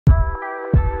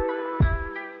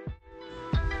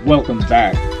Welcome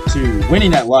back to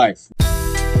Winning at Life.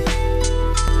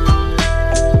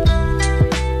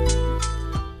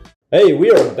 Hey, we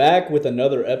are back with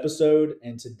another episode,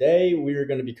 and today we are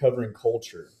going to be covering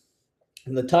culture.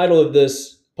 And the title of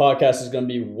this podcast is going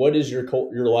to be, What is your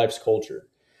life's culture?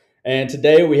 And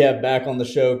today we have back on the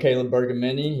show Caleb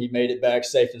Bergamini. He made it back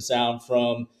safe and sound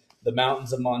from the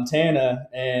mountains of Montana,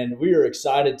 and we are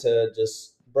excited to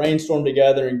just brainstorm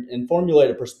together and formulate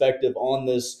a perspective on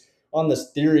this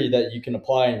theory that you can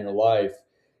apply in your life.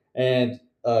 And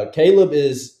Caleb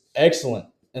is excellent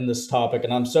in this topic,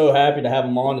 and I'm so happy to have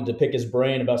him on and to pick his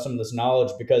brain about some of this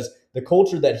knowledge, because the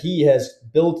culture that he has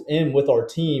built in with our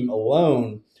team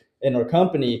alone in our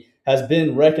company has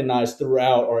been recognized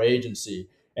throughout our agency.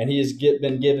 And he has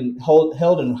been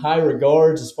held in high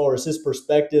regards as far as his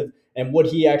perspective and what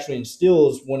he actually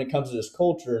instills when it comes to this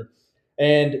culture.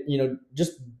 And,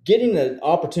 just getting the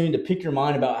opportunity to pick your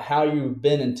mind about how you've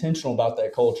been intentional about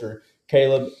that culture.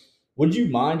 Caleb, would you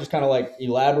mind just kind of like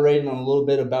elaborating on a little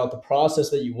bit about the process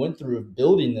that you went through of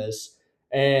building this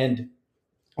and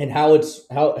how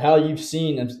you've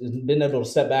seen and been able to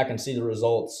step back and see the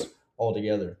results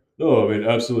altogether? No, I mean,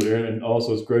 absolutely. And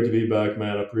also, it's great to be back,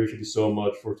 man. I appreciate you so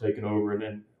much for taking over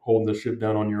and holding the ship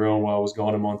down on your own while I was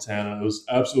gone in Montana. It was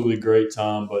absolutely a great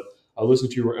time, but I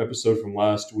listened to your episode from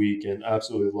last week and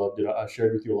absolutely loved it. I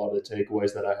shared with you a lot of the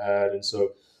takeaways that I had. And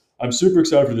so I'm super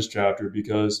excited for this chapter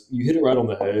because you hit it right on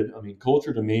the head. I mean,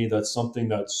 culture to me, that's something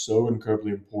that's so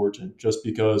incredibly important just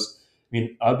because, I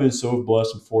mean, I've been so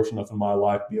blessed and fortunate enough in my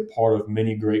life to be a part of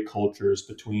many great cultures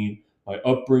between my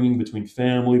upbringing, between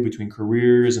family, between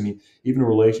careers. I mean, even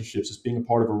relationships, just being a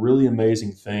part of a really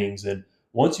amazing things. And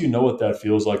once you know what that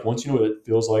feels like, once you know what it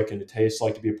feels like and it tastes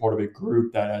like to be a part of a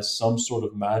group that has some sort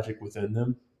of magic within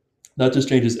them, that just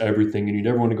changes everything. And you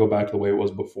never want to go back to the way it was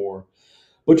before.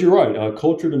 But you're right.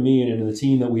 Culture to me and the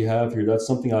team that we have here, that's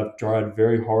something I've tried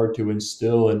very hard to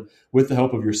instill. And with the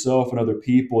help of yourself and other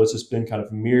people, it's just been kind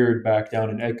of mirrored back down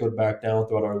and echoed back down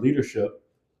throughout our leadership.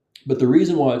 But the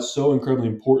reason why it's so incredibly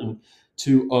important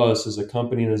to us as a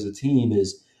company and as a team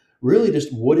is really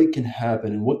just what it can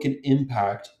happen and what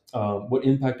impact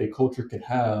a culture can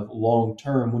have long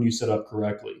term when you set up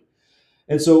correctly.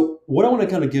 And so, what I want to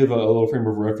kind of give a little frame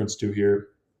of reference to here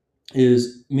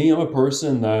is me. I'm a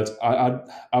person that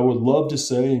I would love to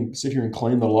say and sit here and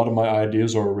claim that a lot of my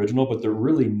ideas are original, but they're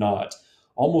really not.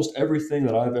 Almost everything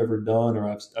that I've ever done or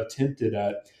I've attempted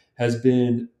at has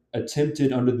been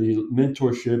attempted under the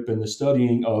mentorship and the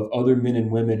studying of other men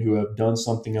and women who have done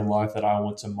something in life that I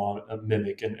want to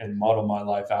mimic and model my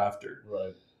life after.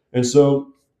 Right. And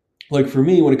so, like for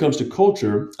me, when it comes to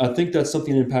culture, I think that's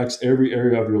something that impacts every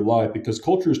area of your life because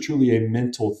culture is truly a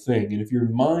mental thing. And if your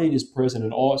mind is present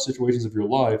in all situations of your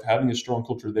life, having a strong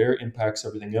culture there impacts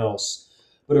everything else.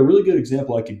 But a really good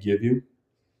example I could give you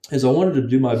is I wanted to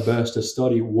do my best to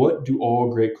study what do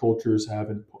all great cultures have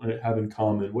in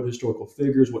common, what historical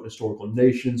figures, what historical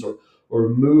nations or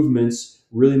movements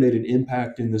really made an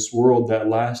impact in this world that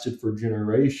lasted for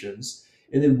generations,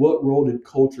 and then what role did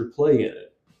culture play in it.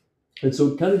 And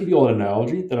so kind of give you all an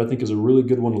analogy that I think is a really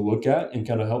good one to look at and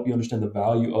kind of help you understand the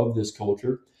value of this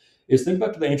culture is think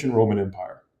back to the ancient Roman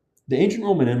Empire. The ancient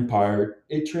Roman Empire,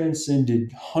 it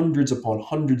transcended hundreds upon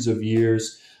hundreds of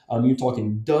years. You're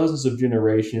talking dozens of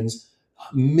generations,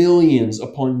 millions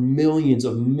upon millions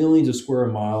of square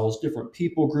miles, different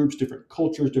people groups, different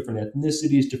cultures, different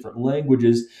ethnicities, different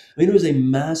languages. I mean, it was a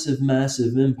massive,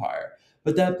 massive empire.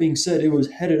 But that being said, it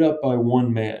was headed up by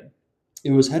one man.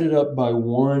 It was headed up by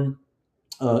one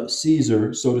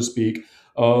Caesar, so to speak,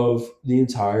 of the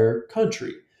entire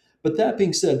country. But that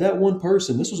being said, that one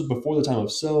person, this was before the time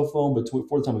of cell phone,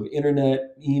 before the time of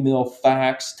internet, email,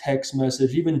 fax, text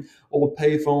message, even old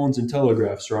payphones and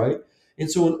telegraphs, right?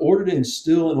 And so in order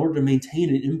to maintain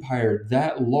an empire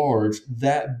that large,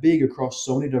 that big across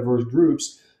so many diverse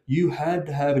groups, you had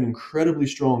to have an incredibly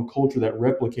strong culture that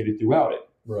replicated throughout it.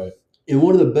 Right. And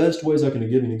one of the best ways I can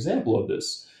give you an example of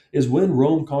this is when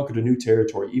Rome conquered a new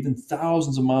territory, even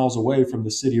thousands of miles away from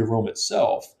the city of Rome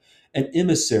itself, an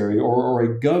emissary or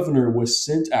a governor was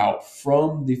sent out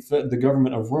from the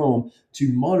government of Rome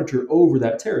to monitor over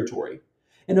that territory.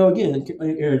 And now again,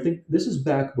 Aaron, I think this is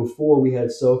back before we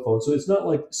had cell phones. So it's not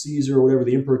like Caesar or whatever,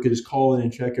 the emperor could just call in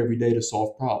and check every day to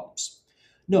solve problems.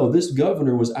 No, this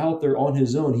governor was out there on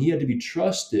his own. He had to be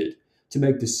trusted to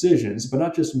make decisions, but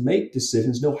not just make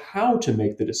decisions, know how to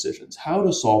make the decisions, how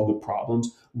to solve the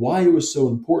problems, why it was so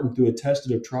important through a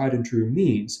tested of tried and true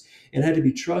means, and had to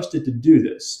be trusted to do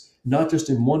this, not just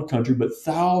in one country, but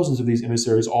thousands of these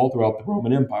emissaries all throughout the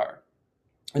Roman Empire.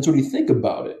 And so when you think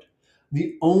about it,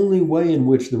 The only way in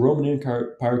which the Roman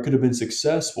Empire could have been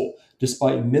successful,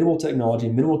 despite minimal technology,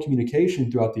 minimal communication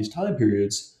throughout these time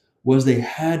periods, was they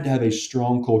had to have a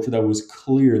strong culture that was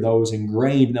clear, that was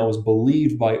ingrained, that was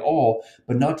believed by all,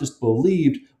 but not just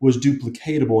believed, was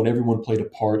duplicatable and everyone played a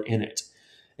part in it.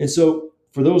 And so,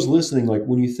 for those listening, like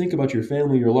when you think about your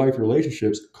family, your life, your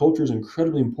relationships, culture is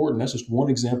incredibly important. That's just one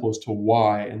example as to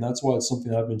why. And that's why it's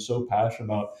something I've been so passionate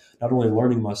about, not only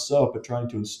learning myself, but trying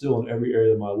to instill in every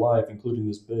area of my life, including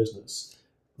this business.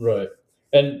 Right.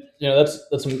 And that's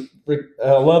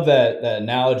I love that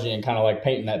analogy and kind of like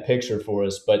painting that picture for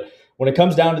us. But when it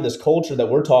comes down to this culture that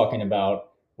we're talking about,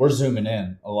 we're zooming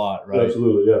in a lot, right?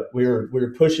 Absolutely, yeah.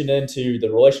 We're pushing into the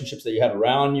relationships that you have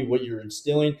around you, what you're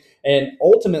instilling, and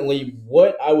ultimately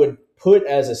what I would put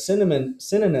as a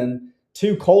synonym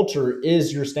to culture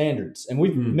is your standards. And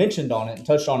we've Mm, mentioned on it and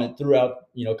touched on it throughout,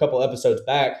 a couple episodes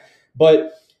back.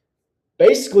 But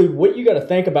basically what you got to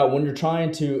think about when you're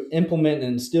trying to implement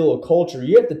and instill a culture,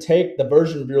 you have to take the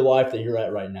version of your life that you're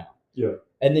at right now, yeah.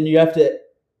 and then you have to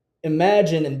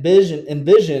envision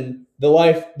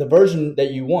the version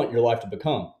that you want your life to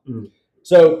become. Mm,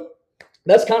 So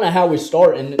that's kind of how we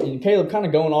start. And Caleb, kind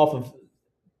of going off of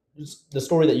the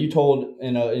story that you told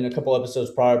in a couple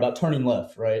episodes prior about turning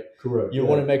left, right? correct, You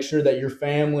want yeah. to make sure that your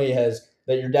family has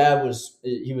that your dad was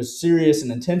serious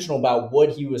and intentional about what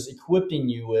he was equipping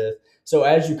you with. So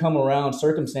as you come around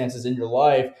circumstances in your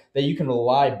life, that you can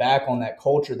rely back on that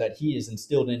culture that he has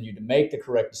instilled in you to make the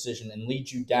correct decision and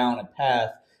lead you down a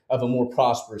path of a more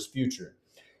prosperous future.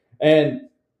 And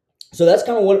so that's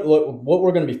kind of what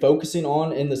we're going to be focusing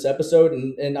on in this episode.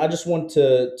 And I just want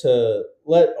to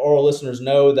let our listeners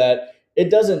know that it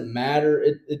doesn't matter.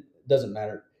 It doesn't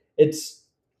matter. It's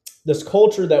this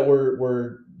culture that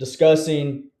we're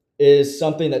discussing is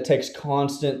something that takes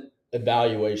constant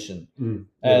evaluation Yeah.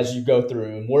 as you go through,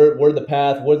 and where the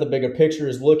path, where the bigger picture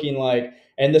is looking like.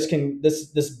 And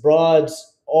this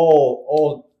broads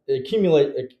all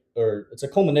accumulate, or it's a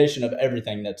culmination of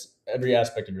everything, that's every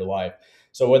aspect of your life.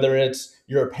 So whether it's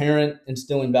you're a parent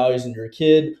instilling values in your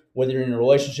kid, whether you're in a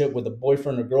relationship with a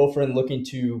boyfriend or girlfriend looking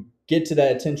to get to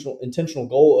that intentional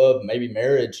goal of maybe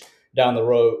marriage down the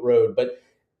road. But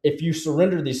if you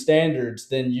surrender these standards,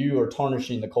 then you are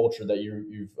tarnishing the culture that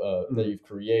Mm, you've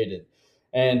created.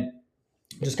 And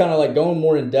just kind of like going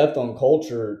more in depth on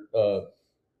culture,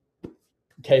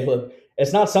 Caleb,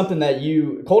 it's not something that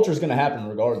culture is going to happen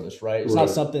regardless, right? It's not right.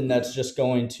 something that's just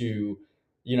going to,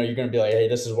 you're going to be like, hey,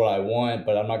 this is what I want,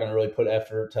 but I'm not going to really put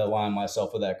effort to align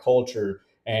myself with that culture,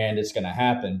 and it's going to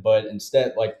happen. But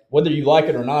instead, like whether you like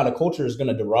it or not, a culture is going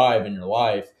to derive in your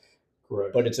life,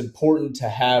 Correct. but it's important to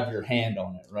have your hand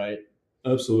on it, right?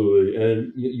 Absolutely,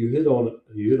 and you hit on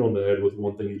the head with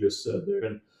one thing you just said there,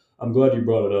 and I'm glad you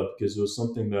brought it up because it was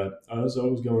something that as I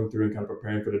was going through and kind of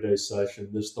preparing for today's session,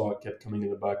 this thought kept coming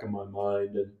in the back of my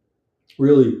mind. And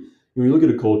really, when you look at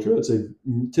a culture, I'd say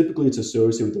typically it's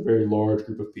associated with a very large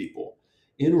group of people.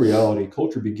 In reality,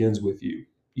 culture begins with you.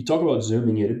 You talk about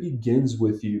zooming in; it begins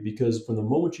with you because from the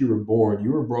moment you were born,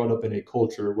 you were brought up in a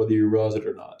culture, whether you realize it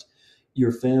or not.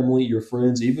 Your family, your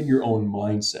friends, even your own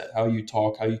mindset, how you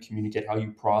talk, how you communicate, how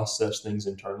you process things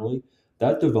internally,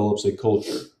 that develops a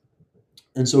culture.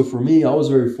 And so for me, I was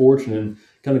very fortunate, and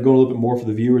kind of going a little bit more for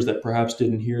the viewers that perhaps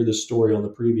didn't hear this story on the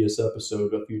previous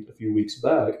episode a few weeks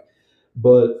back.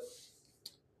 But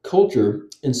culture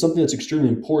and something that's extremely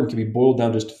important can be boiled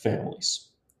down just to families.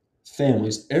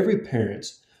 Families, every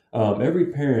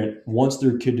parent wants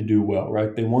their kid to do well,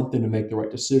 right? They want them to make the right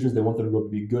decisions. They want them to grow up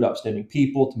to be good, outstanding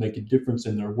people, to make a difference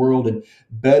in their world and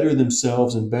better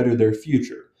themselves and better their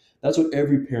future. That's what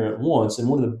every parent wants. And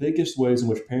one of the biggest ways in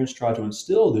which parents try to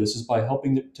instill this is by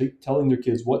telling their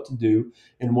kids what to do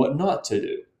and what not to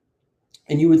do.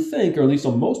 And you would think, or at least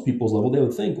on most people's level, they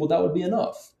would think, well, that would be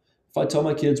enough. If I tell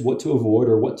my kids what to avoid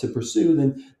or what to pursue,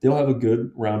 then they'll have a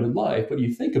good, rounded life. But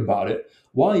you think about it,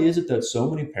 why is it that so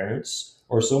many parents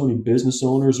or so many business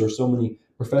owners or so many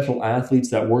professional athletes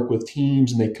that work with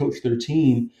teams and they coach their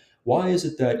team, why is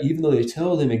it that even though they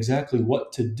tell them exactly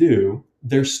what to do,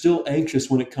 they're still anxious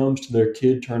when it comes to their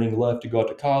kid turning left to go out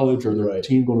to college or their Right.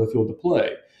 team going to the field to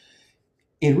play?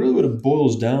 And really, what it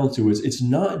boils down to is it's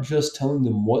not just telling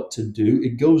them what to do,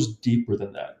 it goes deeper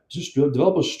than that. Just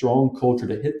develop a strong culture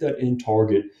to hit that end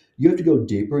target. You have to go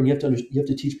deeper and you have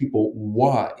to teach people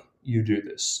why you do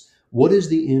this. What is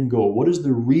the end goal? What is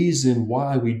the reason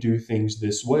why we do things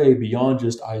this way beyond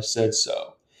just I said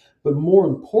so? But more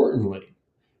importantly,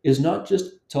 is not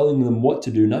just telling them what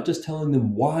to do, not just telling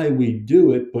them why we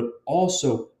do it, but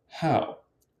also how.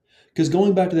 Because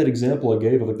going back to that example I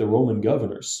gave of like the Roman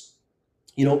governors,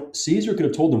 Caesar could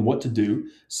have told them what to do.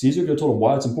 Caesar could have told them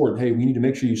why it's important. Hey, we need to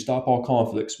make sure you stop all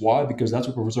conflicts. Why? Because that's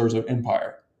what preserves our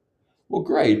empire. Well,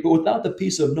 great, but without the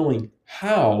piece of knowing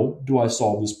how do I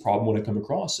solve this problem when I come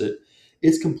across it,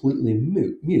 it's completely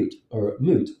moot.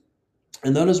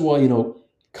 And that is why,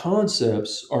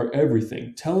 concepts are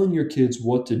everything. Telling your kids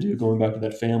what to do, going back to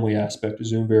that family aspect to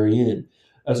zoom very in,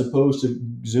 as opposed to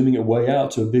zooming it way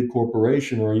out to a big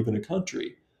corporation or even a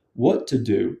country. What to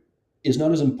do is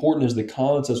not as important as the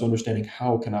concepts of understanding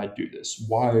how can I do this,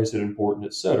 why is it important,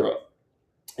 etc.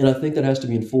 And I think that has to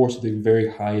be enforced at the very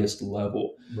highest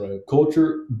level. Right.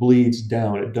 Culture bleeds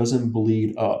down, it doesn't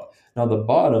bleed up. Now, the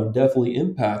bottom definitely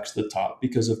impacts the top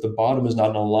because if the bottom is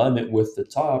not in alignment with the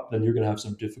top, then you're going to have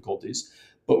some difficulties.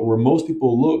 But where most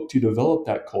people look to develop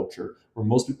that culture, where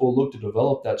most people look to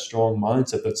develop that strong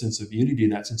mindset, that sense of unity,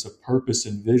 and that sense of purpose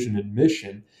and vision and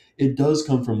mission, it does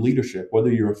come from leadership.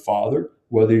 Whether you're a father,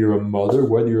 whether you're a mother,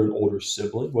 whether you're an older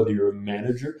sibling, whether you're a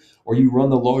manager, or you run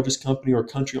the largest company or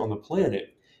country on the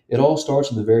planet, it all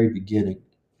starts in the very beginning.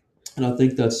 And I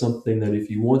think that's something that if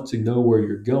you want to know where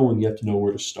you're going, you have to know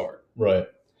where to start. Right.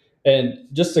 And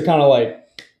just to kind of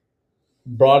like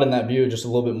broaden that view just a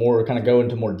little bit more, kind of go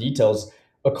into more details,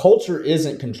 a culture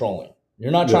isn't controlling.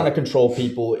 You're not trying to control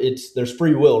people. There's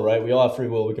free will, right? We all have free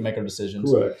will. We can make our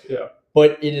decisions. Correct. Yeah.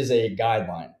 But it is a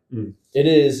guideline. It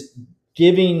is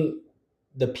giving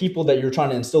the people that you're trying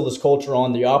to instill this culture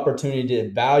on the opportunity to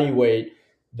evaluate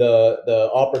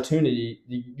the opportunity.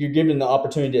 You're giving the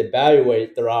opportunity to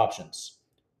evaluate their options.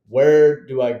 Where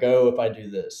do I go if I do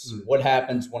this? What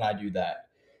happens when I do that?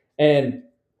 And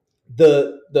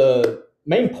the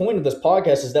main point of this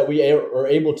podcast is that we are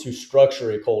able to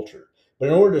structure a culture. But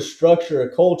in order to structure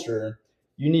a culture,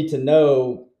 you need to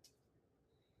know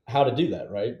how to do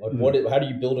that, right? Like how do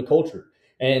you build a culture?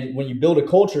 And when you build a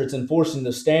culture, it's enforcing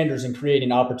the standards and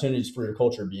creating opportunities for your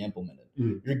culture to be implemented.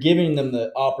 You're giving them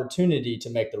the opportunity to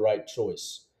make the right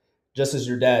choice, just as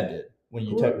your dad did when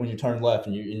you turn left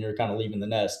and you're kind of leaving the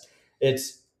nest.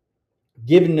 It's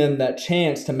giving them that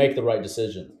chance to make the right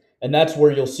decision, and that's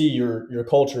where you'll see your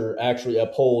culture actually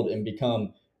uphold and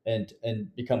become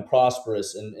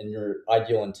prosperous in your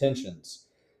ideal intentions.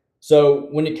 So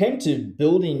when it came to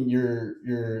building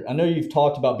your I know you've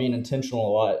talked about being intentional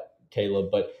a lot,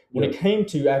 Caleb, but when it came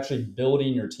to actually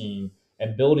building your team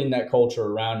and building that culture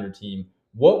around your team,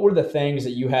 what were the things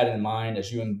that you had in mind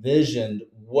as you envisioned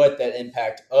what that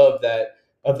impact of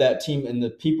that team and the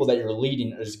people that you're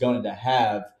leading is going to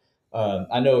have?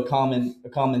 I know a common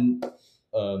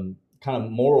kind of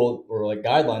moral or like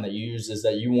guideline that you use is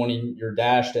that you wanting your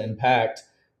dash to impact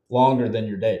longer than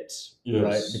your dates,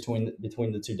 right? Between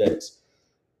the two dates.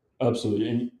 Absolutely.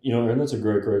 And that's a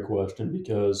great question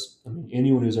because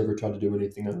anyone who's ever tried to do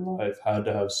anything in life had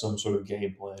to have some sort of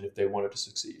game plan if they wanted to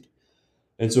succeed.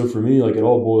 And so for me, like it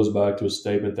all boils back to a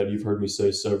statement that you've heard me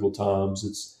say several times.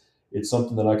 It's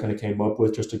something that I kind of came up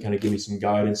with just to kind of give me some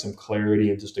guidance, some clarity,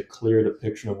 and just a clear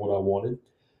depiction of what I wanted.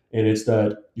 And it's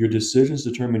that your decisions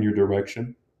determine your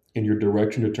direction, and your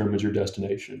direction determines your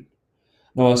destination.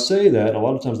 Now, I say that a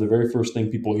lot of times the very first thing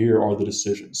people hear are the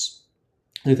decisions.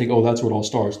 They think, oh, that's where it all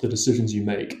starts, the decisions you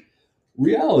make.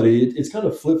 Reality, it's kind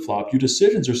of flip flop. Your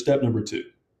decisions are step number two.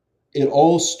 It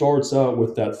all starts out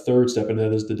with that third step, and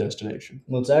that is the destination.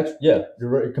 Well, it's actually, yeah,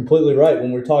 you're completely right.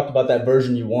 When we talked about that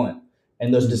version you want,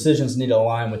 and those decisions need to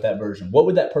align with that version, what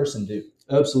would that person do?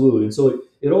 Absolutely. And so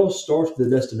it all starts with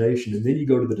the destination, and then you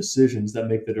go to the decisions that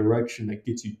make the direction that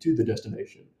gets you to the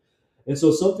destination. And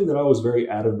so something that I was very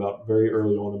adamant about very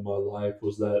early on in my life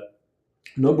was that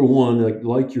number one,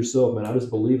 like yourself, man, I just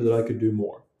believed that I could do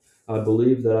more. I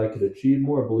believed that I could achieve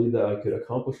more. I believed that I could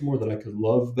accomplish more, that I could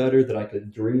love better, that I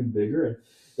could dream bigger. And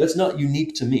that's not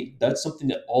unique to me. That's something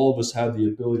that all of us have the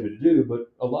ability to do.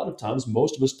 But a lot of times,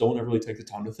 most of us don't ever really take the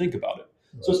time to think about it.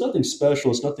 Right. So it's nothing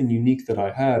special. It's nothing unique that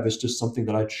I have. It's just something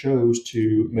that I chose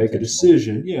to make a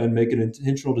decision, and make an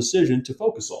intentional decision to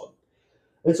focus on.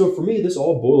 And so for me, this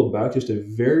all boiled back to just a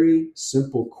very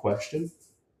simple question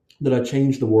that I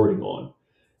changed the wording on.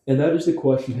 And that is the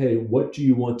question, hey, what do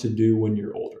you want to do when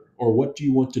you're older? Or what do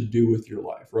you want to do with your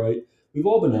life, right? We've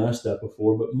all been asked that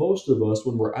before, but most of us,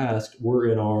 when we're asked,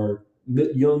 we're in our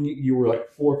you were like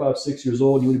 4, 5, 6 years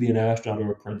old, you want to be an astronaut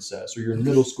or a princess, or you're in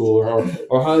middle school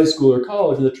or high school or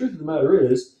college. And the truth of the matter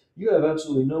is, you have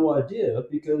absolutely no idea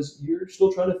because you're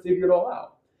still trying to figure it all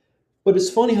out. But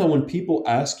it's funny how when people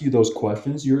ask you those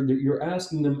questions, you're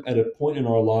asking them at a point in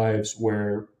our lives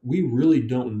where we really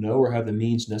don't know or have the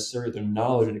means necessary, the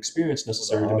knowledge and experience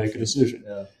necessary to make a decision.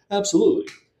 Yeah.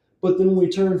 Absolutely. But then when we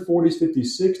turn 40s,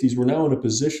 50s, 60s, we're now in a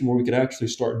position where we could actually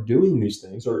start doing these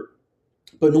things,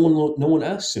 but no one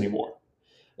asks anymore.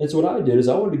 And so what I did is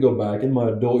I wanted to go back in my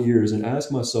adult years and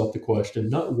ask myself the question,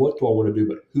 not what do I want to do,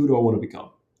 but who do I want to become?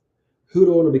 Who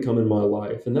do I want to become in my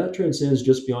life? And that transcends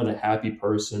just beyond a happy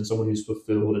person, someone who's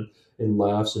fulfilled and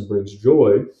laughs and brings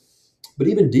joy, but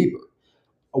even deeper.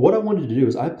 What I wanted to do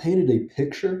is I painted a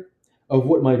picture of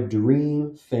what my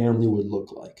dream family would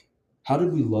look like. How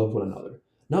did we love one another?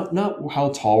 Not how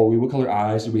tall were we, what color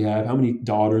eyes did we have, how many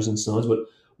daughters and sons, but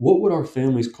what would our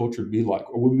family's culture be like?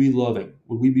 Or would we be loving?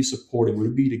 Would we be supporting? Would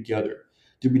we be together?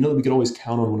 Did we know that we could always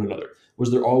count on one another?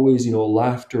 Was there always,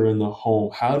 laughter in the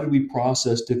home? How did we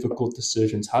process difficult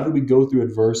decisions? How did we go through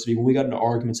adversity? When we got into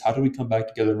arguments, how did we come back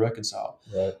together and reconcile?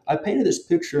 Right. I painted this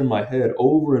picture in my head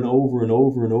over and over and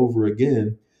over and over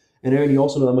again. And Aaron, you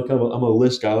also know I'm a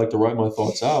list guy. I like to write my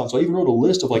thoughts out. So I even wrote a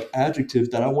list of like adjectives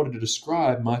that I wanted to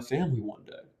describe my family one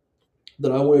day,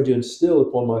 that I wanted to instill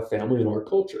upon my family and our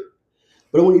culture.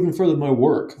 But I went even further with my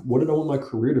work. What did I want my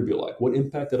career to be like? What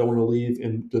impact did I want to leave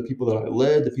in the people that I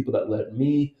led, the people that led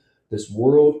me, this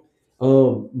world,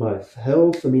 my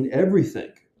health? I mean, everything.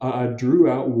 I drew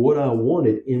out what I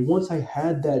wanted. And once I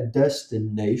had that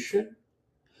destination,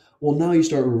 well, now you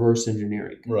start reverse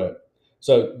engineering. Right.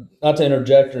 So, not to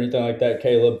interject or anything like that,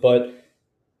 Caleb, but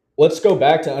let's go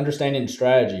back to understanding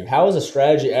strategy. How is a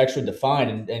strategy actually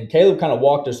defined? And Caleb kind of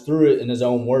walked us through it in his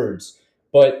own words.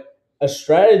 But a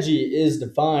strategy is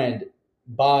defined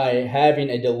by having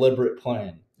a deliberate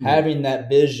plan, having that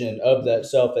vision of that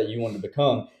self that you want to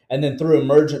become. And then through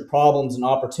emergent problems and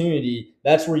opportunity,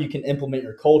 that's where you can implement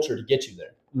your culture to get you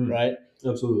there, right?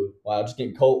 Absolutely. Wow, I'm just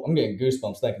getting cold. I'm getting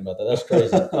goosebumps thinking about that. That's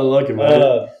crazy. I like it,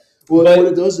 man. Well, but what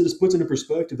it does is it just puts into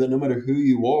perspective that no matter who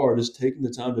you are, just taking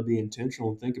the time to be intentional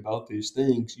and think about these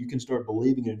things, you can start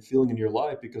believing and feeling in your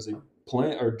life, because a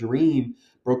plan or dream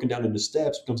broken down into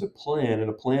steps becomes a plan, and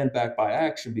a plan backed by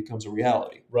action becomes a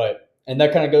reality. Right. And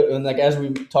that kind of goes, and like as we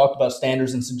talked about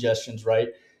standards and suggestions, right?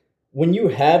 When you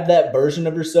have that version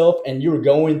of yourself and you're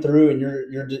going through and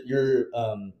you're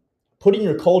putting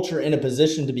your culture in a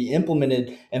position to be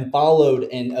implemented and followed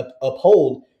and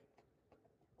uphold,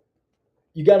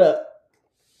 you gotta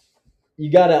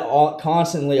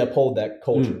constantly uphold that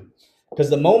culture. Because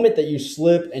the moment that you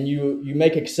slip and you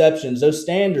make exceptions, those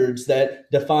standards that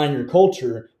define your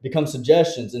culture become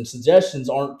suggestions, and suggestions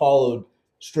aren't followed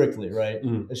strictly, right?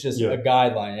 It's just a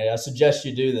guideline. Hey, I suggest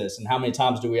you do this, and how many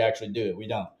times do we actually do it? We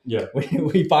don't. Yeah,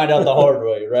 we find out the hard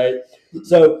way, right?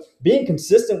 So being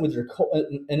consistent with your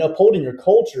and upholding your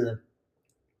culture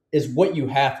is what you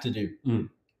have to do.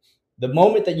 The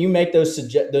moment that you make those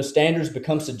standards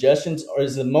become suggestions, or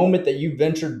is the moment that you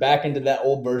ventured back into that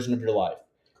old version of your life.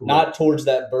 Correct. Not towards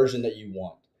that version that you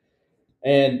want.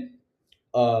 And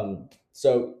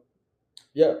so,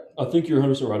 yeah. I think you're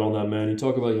 100% right on that, man. You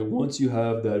talk about once you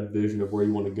have that vision of where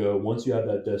you want to go, once you have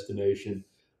that destination,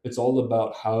 it's all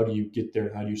about how do you get there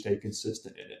and how do you stay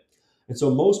consistent in it. And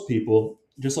so most people,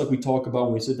 just like we talk about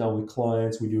when we sit down with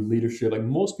clients, we do leadership, like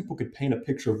most people could paint a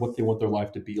picture of what they want their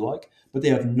life to be like, but they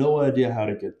have no idea how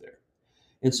to get there.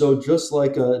 And so just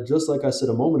like I said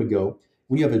a moment ago,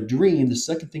 when you have a dream, the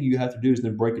second thing you have to do is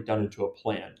then break it down into a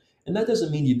plan. And that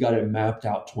doesn't mean you've got it mapped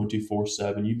out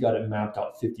 24/7. You've got it mapped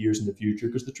out 50 years in the future,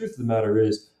 because the truth of the matter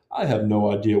is I have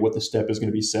no idea what the step is going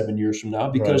to be 7 years from now,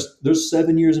 because there's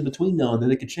 7 years in between now and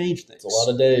then it could change things. It's a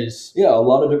lot of days. Yeah, a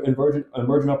lot of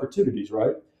emergent opportunities,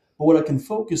 right? But what I can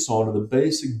focus on are the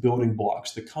basic building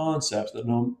blocks, the concepts,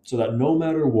 so that no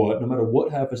matter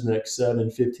what happens in the next 7,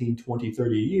 15, 20,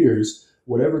 30 years,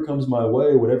 whatever comes my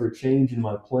way, whatever change in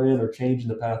my plan or change in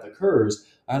the path occurs,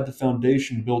 I have the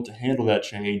foundation built to handle that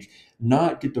change,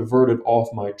 not get diverted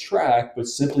off my track, but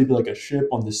simply be like a ship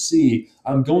on the sea.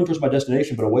 I'm going towards my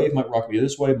destination, but a wave might rock me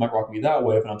this way, might rock me that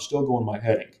way, but I'm still going my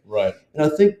heading. Right. And I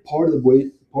think part of the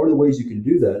ways you can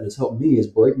do that, and it's helped me, is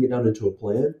breaking it down into a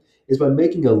plan, is by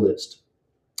making a list.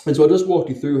 And so I just walked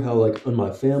you through how, like, in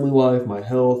my family life, my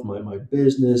health, my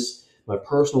business, my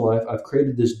personal life, I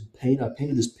painted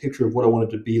this picture of what I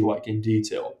wanted to be like in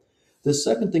detail. The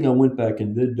second thing I went back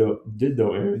and did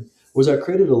though, Aaron, was I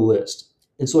created a list.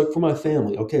 And so, like, for my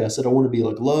family, okay, I said I want to be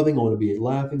like loving, I want to be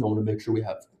laughing, I want to make sure we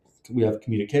have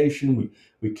communication,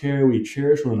 we care, we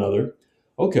cherish one another.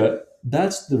 Okay,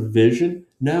 that's the vision.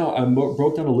 Now I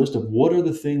broke down a list of what are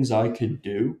the things I could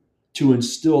do to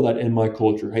instill that in my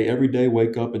culture. Hey, every day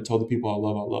wake up and tell the people I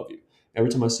love you.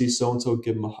 Every time I see so-and-so,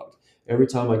 give them a hug. Every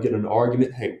time I get in an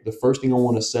argument, hey, the first thing I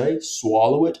want to say,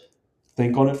 swallow it,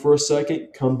 think on it for a second,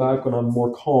 come back when I'm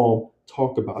more calm,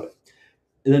 talk about it.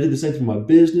 And I did the same thing with my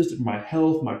business, my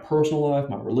health, my personal life,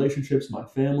 my relationships, my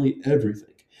family,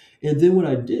 everything. And then what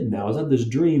I did now is I have this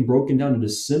dream broken down into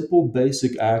simple,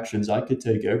 basic actions I could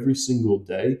take every single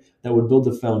day that would build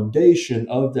the foundation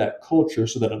of that culture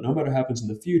so that no matter what happens in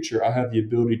the future, I have the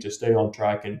ability to stay on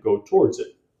track and go towards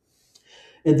it.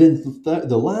 And then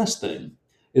the last thing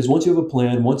is once you have a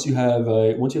plan, once you have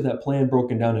that plan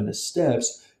broken down into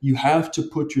steps, you have to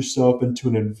put yourself into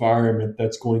an environment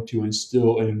that's going to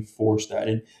instill and enforce that.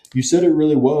 And you said it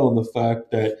really well in the fact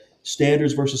that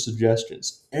standards versus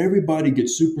suggestions. Everybody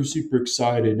gets super, super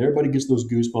excited, and everybody gets those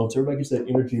goosebumps. Everybody gets that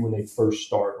energy when they first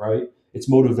start, right? It's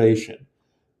motivation.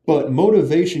 But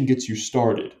motivation gets you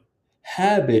started.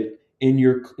 Habit in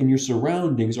your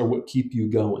surroundings are what keep you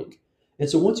going. And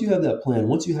so once you have that plan,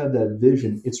 once you have that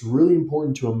vision, it's really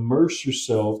important to immerse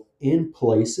yourself in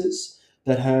places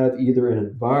that have either an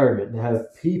environment, that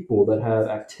have people, that have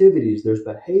activities, there's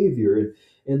behavior,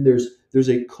 and there's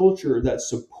a culture that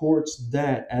supports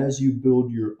that as you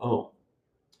build your own,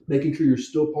 making sure you're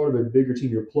still part of a bigger team.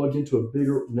 You're plugged into a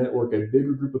bigger network, a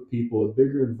bigger group of people, a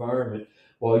bigger environment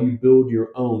while you build your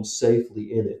own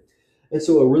safely in it. And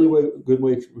so, a really good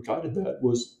way which I did that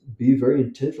was be very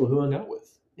intentional who I hung out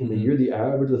with. I mean, you're the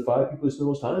average of the 5 people you spend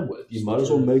most time with. You might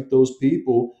as well make those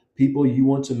people you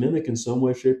want to mimic in some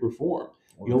way, shape, or form.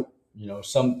 You know,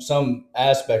 some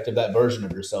aspect of that version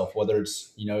of yourself, whether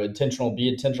it's intentional, be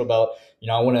intentional about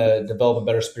I want to develop a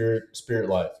better spirit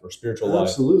life or spiritual life,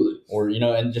 absolutely. or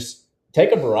and just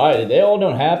take a variety. They all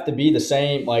don't have to be the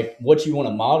same, like what you want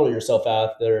to model yourself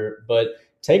after, but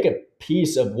take a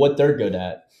piece of what they're good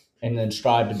at and then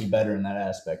strive to be better in that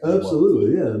aspect as well.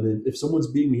 Absolutely, yeah. I mean, if someone's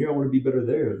beating me here, I want to be better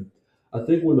there. And I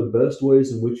think one of the best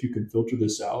ways in which you can filter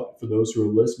this out for those who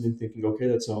are listening, thinking, okay,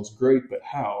 that sounds great, but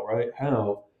how, right?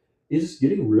 How is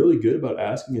getting really good about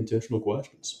asking intentional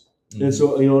questions. And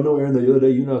so, I know, Aaron, the other day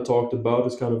you and I talked about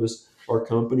is kind of this our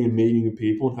company and meeting new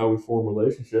people and how we form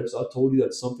relationships. I told you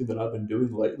that's something that I've been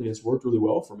doing lately and it's worked really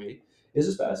well for me. Is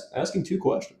just asking 2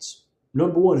 questions.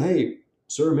 Number one, hey,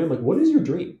 sir, man, like, what is your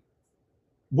dream?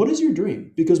 What is your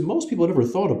dream? Because most people have never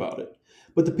thought about it.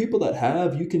 But the people that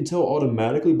have, you can tell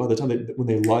automatically by the time when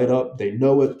they light up, they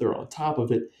know it, they're on top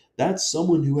of it. That's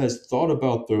someone who has thought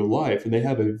about their life and they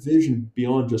have a vision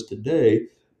beyond just today.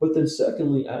 But then,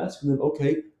 secondly, asking them,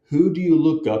 okay, who do you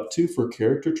look up to for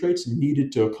character traits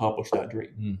needed to accomplish that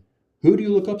dream? Who do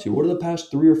you look up to? What are the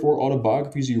past 3 or 4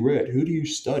 autobiographies you read? Who do you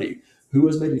study? Who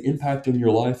has made an impact on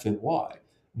your life and why?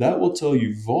 That will tell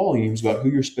you volumes about who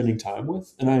you're spending time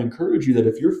with. And I encourage you that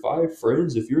if your 5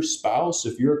 friends, if your spouse,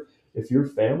 if your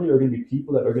family are going to be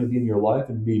people that are going to be in your life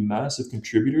and be massive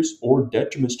contributors or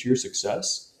detriments to your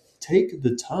success, take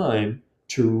the time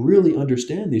to really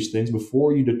understand these things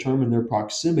before you determine their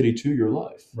proximity to your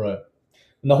life. Right.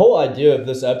 And the whole idea of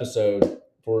this episode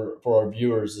for our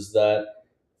viewers is that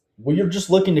we're just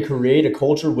looking to create a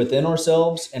culture within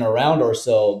ourselves and around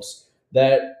ourselves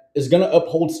that is going to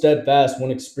uphold steadfast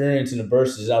when experiencing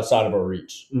adversities outside of our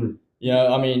reach.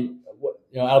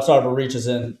 Outside of our reach is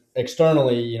in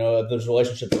externally, there's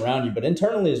relationships around you, but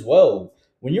internally as well.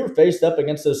 When you're faced up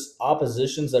against those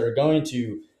oppositions that are going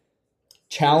to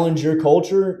challenge your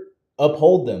culture,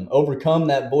 uphold them, overcome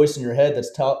that voice in your head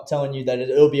that's telling you that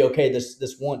it'll be okay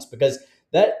this once, because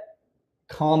that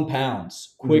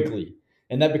compounds quickly.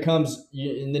 And that becomes,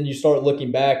 and then you start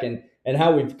looking back and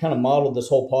how we've kind of modeled this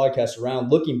whole podcast around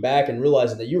looking back and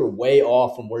realizing that you were way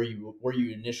off from where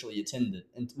you initially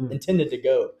intended to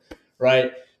go,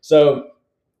 right? So,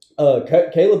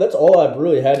 Caleb, that's all I've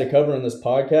really had to cover in this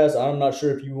podcast. I'm not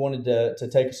sure if you wanted to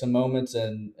take some moments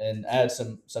and add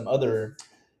some other.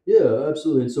 Yeah,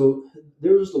 absolutely. And so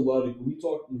there was just a lot of when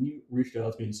you reached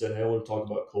out to me and said, "Hey, I want to talk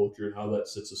about culture and how that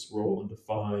sits its role and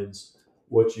defines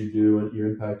what you do and your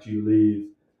impact you leave."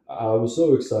 I was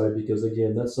so excited because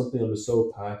again, that's something I'm just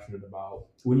so passionate about.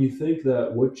 When you think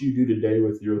that what you do today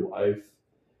with your life,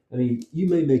 I mean, you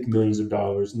may make millions of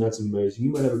dollars and that's amazing.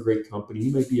 You might have a great company.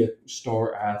 You might be a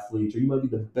star athlete or you might be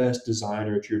the best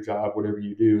designer at your job, whatever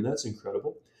you do, and that's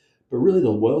incredible. But really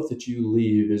the wealth that you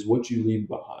leave is what you leave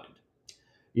behind.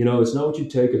 It's not what you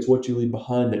take, it's what you leave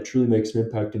behind that truly makes an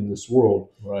impact in this world.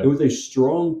 Right. And with a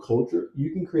strong culture,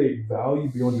 you can create value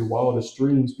beyond your wildest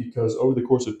dreams because over the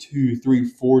course of 2, 3,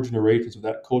 4 generations of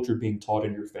that culture being taught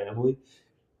in your family,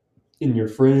 in your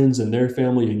friends and their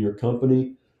family, in your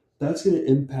company, that's going to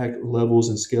impact levels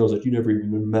and scales that you never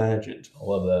even imagined. I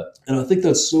love that. And I think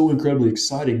that's so incredibly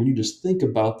exciting when you just think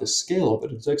about the scale of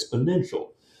it. It's exponential.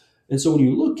 And so when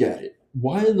you look at it,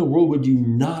 why in the world would you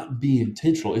not be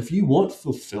intentional? If you want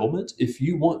fulfillment, if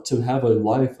you want to have a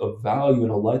life of value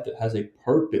and a life that has a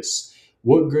purpose,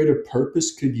 What greater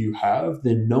purpose could you have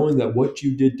than knowing that what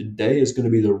you did today is going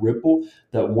to be the ripple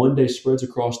that one day spreads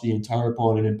across the entire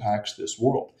pond and impacts this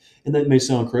world? And that may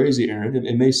sound crazy, Aaron.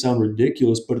 It may sound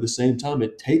ridiculous, but at the same time,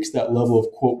 it takes that level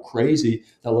of quote crazy,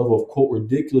 that level of quote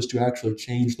ridiculous to actually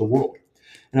change the world.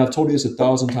 And I've told you this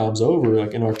 1,000 times over,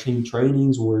 like in our team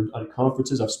trainings, we're at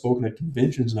conferences, I've spoken at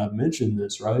conventions, and I've mentioned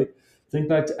this, right? Think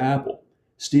back to Apple.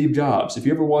 Steve Jobs. If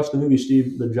you ever watched the movie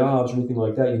The Jobs or anything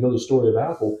like that, you know the story of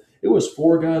Apple. It was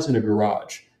four guys in a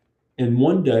garage. And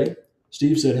one day,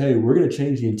 Steve said, hey, we're going to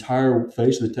change the entire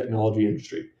face of the technology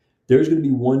industry. There's going to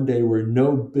be one day where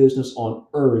no business on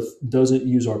earth doesn't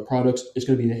use our products. It's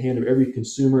going to be in the hand of every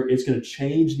consumer. It's going to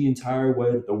change the entire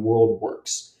way that the world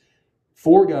works.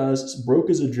 Four guys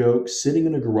broke as a joke sitting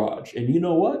in a garage. And you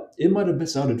know what? It might have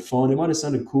sounded fun. It might have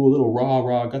sounded cool, a little rah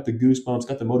rah, got the goosebumps,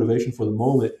 got the motivation for the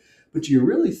moment. But do you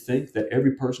really think that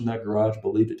every person in that garage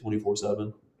believed it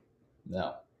 24/7?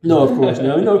 No. No, of course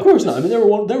no. No, of course not. I mean, they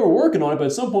were working on it, but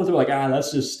at some point they were like,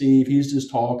 that's just Steve. He's just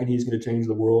talking. He's going to change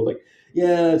the world. Like,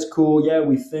 yeah, it's cool. Yeah,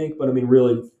 we think, but I mean,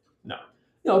 really, no.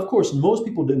 Of course, most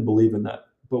people didn't believe in that,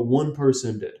 but one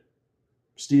person did.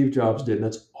 Steve Jobs did, and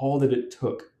that's all that it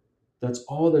took. That's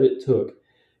all that it took.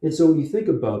 And so when you think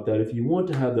about that, if you want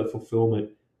to have that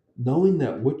fulfillment, knowing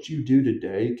that what you do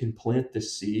today can plant the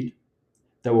seed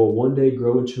that will one day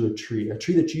grow into a tree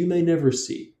that you may never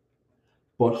see,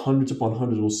 but hundreds upon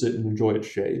hundreds will sit and enjoy its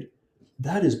shade.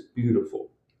 That is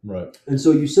beautiful. Right. And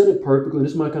so you said it perfectly.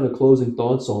 This is my kind of closing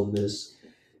thoughts on this,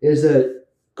 is that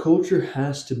culture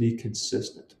has to be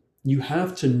consistent. You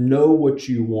have to know what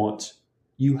you want.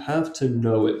 You have to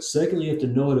know it. Secondly, you have to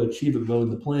know how to achieve it, building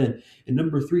the plan. And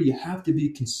number three, you have to be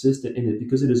consistent in it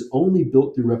because it is only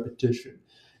built through repetition.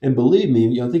 And believe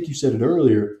me, I think you said it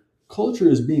earlier, culture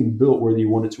is being built whether you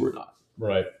want it to or not.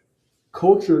 Right.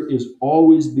 Culture is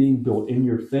always being built in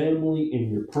your family,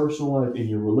 in your personal life, in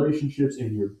your relationships,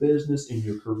 in your business, in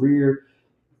your career.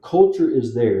 Culture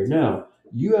is there. Now,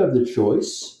 you have the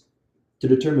choice to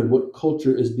determine what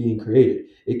culture is being created.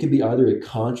 It can be either a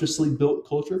consciously built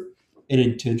culture, an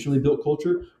intentionally built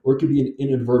culture, or it could be an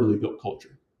inadvertently built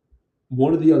culture.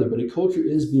 One or the other, but a culture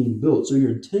is being built. So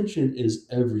your intention is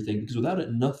everything because without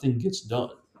it, nothing gets done.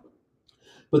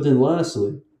 But then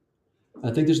lastly, I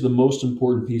think this is the most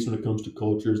important piece when it comes to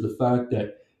culture is the fact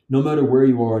that no matter where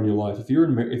you are in your life, if you're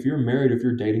married, if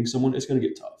you're dating someone, it's going to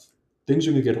get tough. Things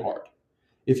are going to get hard.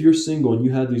 If you're single and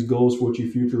you have these goals for what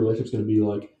your future relationship's going to be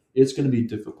like, it's going to be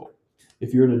difficult.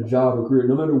 If you're in a job or career,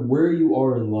 no matter where you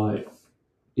are in life,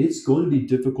 it's going to be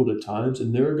difficult at times,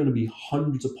 and there are going to be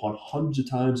hundreds upon hundreds of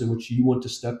times in which you want to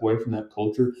step away from that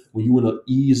culture, when you want to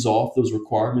ease off those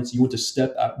requirements, you want to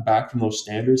step back from those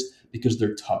standards because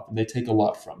they're tough and they take a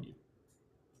lot from you.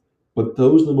 But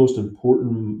those are the most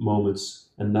important moments,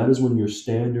 and that is when your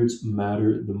standards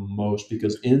matter the most,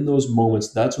 because in those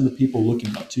moments, that's when the people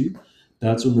looking up to you,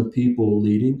 that's when the people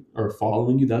leading or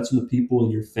following you, that's when the people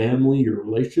in your family, your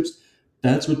relationships,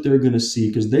 that's what they're going to see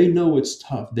because they know it's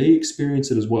tough. They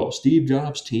experience it as well. Steve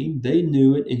Jobs' team, they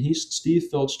knew it, and Steve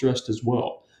felt stressed as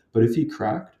well. But if he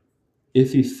cracked,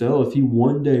 if he fell, if he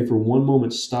one day for one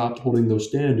moment stopped holding those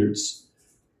standards,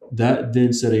 that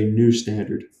then set a new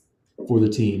standard for the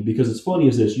team. Because it's funny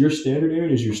is this, your standard, Aaron,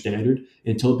 is your standard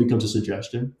until it becomes a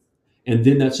suggestion. And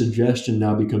then that suggestion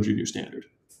now becomes your new standard.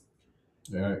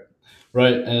 Right.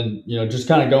 Right. And, just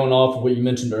kind of going off of what you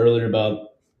mentioned earlier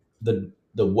about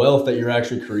the wealth that you're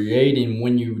actually creating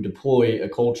when you deploy a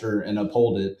culture and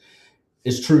uphold it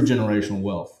is true generational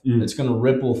wealth. It's going to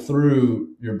ripple through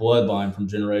your bloodline from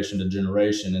generation to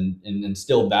generation and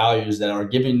instill values that are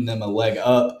giving them a leg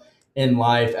up in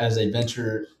life as they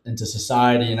venture into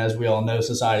society. And as we all know,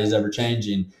 society is ever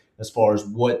changing as far as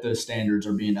what those standards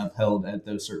are being upheld at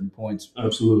those certain points.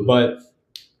 Absolutely. But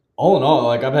all in all,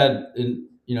 like I've had,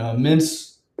 immense,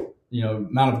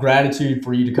 amount of gratitude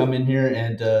for you to come in here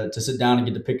and to sit down and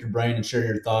get to pick your brain and share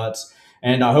your thoughts.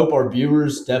 And I hope our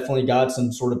viewers definitely got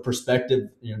some sort of perspective,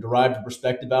 derived a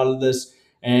perspective out of this.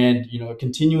 And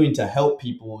continuing to help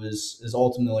people is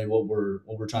ultimately what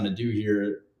we're trying to do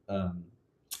here.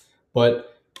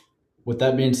 But with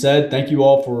that being said, thank you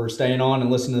all for staying on and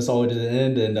listening to this all the way to the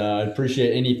end. And I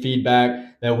appreciate any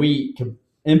feedback that we can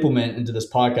implement into this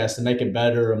podcast to make it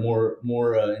better, a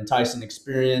more enticing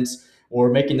experience, or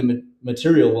making the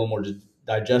material a little more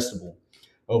digestible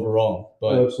overall.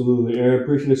 But absolutely, Aaron,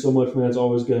 appreciate it so much, man. It's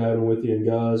always good having with you. And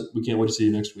guys, we can't wait to see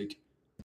you next week.